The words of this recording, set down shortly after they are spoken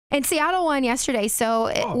And Seattle won yesterday,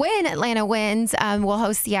 so when Atlanta wins, we'll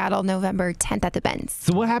host Seattle November 10th at the Benz.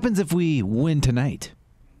 So what happens if we win tonight?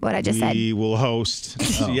 What I just said. We will host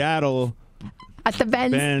Seattle at the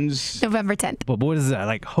Benz November 10th. But what does that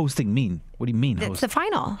like hosting mean? What do you mean It's the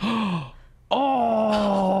final.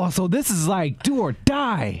 Oh, so this is like do or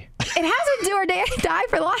die. It has been do or die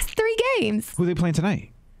for the last 3 games. Who are they playing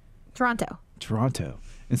tonight? Toronto.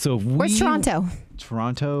 And so if Where's Toronto?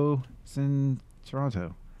 It's in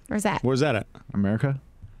Toronto. Where's that? Where's that at? America.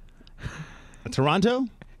 Toronto?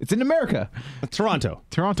 It's in America. Toronto.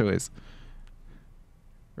 Toronto is.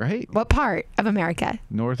 Right? What part of America?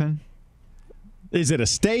 Northern. Is it a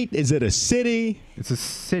state? Is it a city? It's a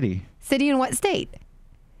city. City in what state?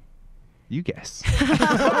 You guess.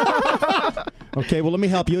 Okay, well, let me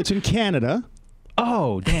help you. It's in Canada.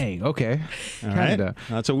 Oh, dang. Okay. All Canada. right.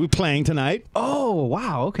 That's what we're playing tonight. Oh,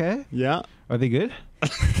 wow. Okay. Yeah. Are they good?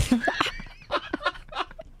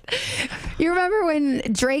 You remember when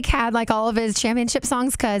Drake had like all of his championship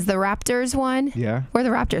songs because the Raptors won? Yeah. Where are the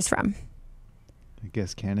Raptors from? I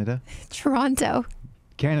guess Canada. Toronto.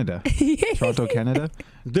 Canada. Toronto, Canada.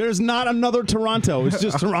 There's not another Toronto. It's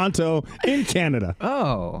just Toronto in Canada.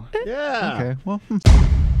 Oh. Yeah. Okay. Well.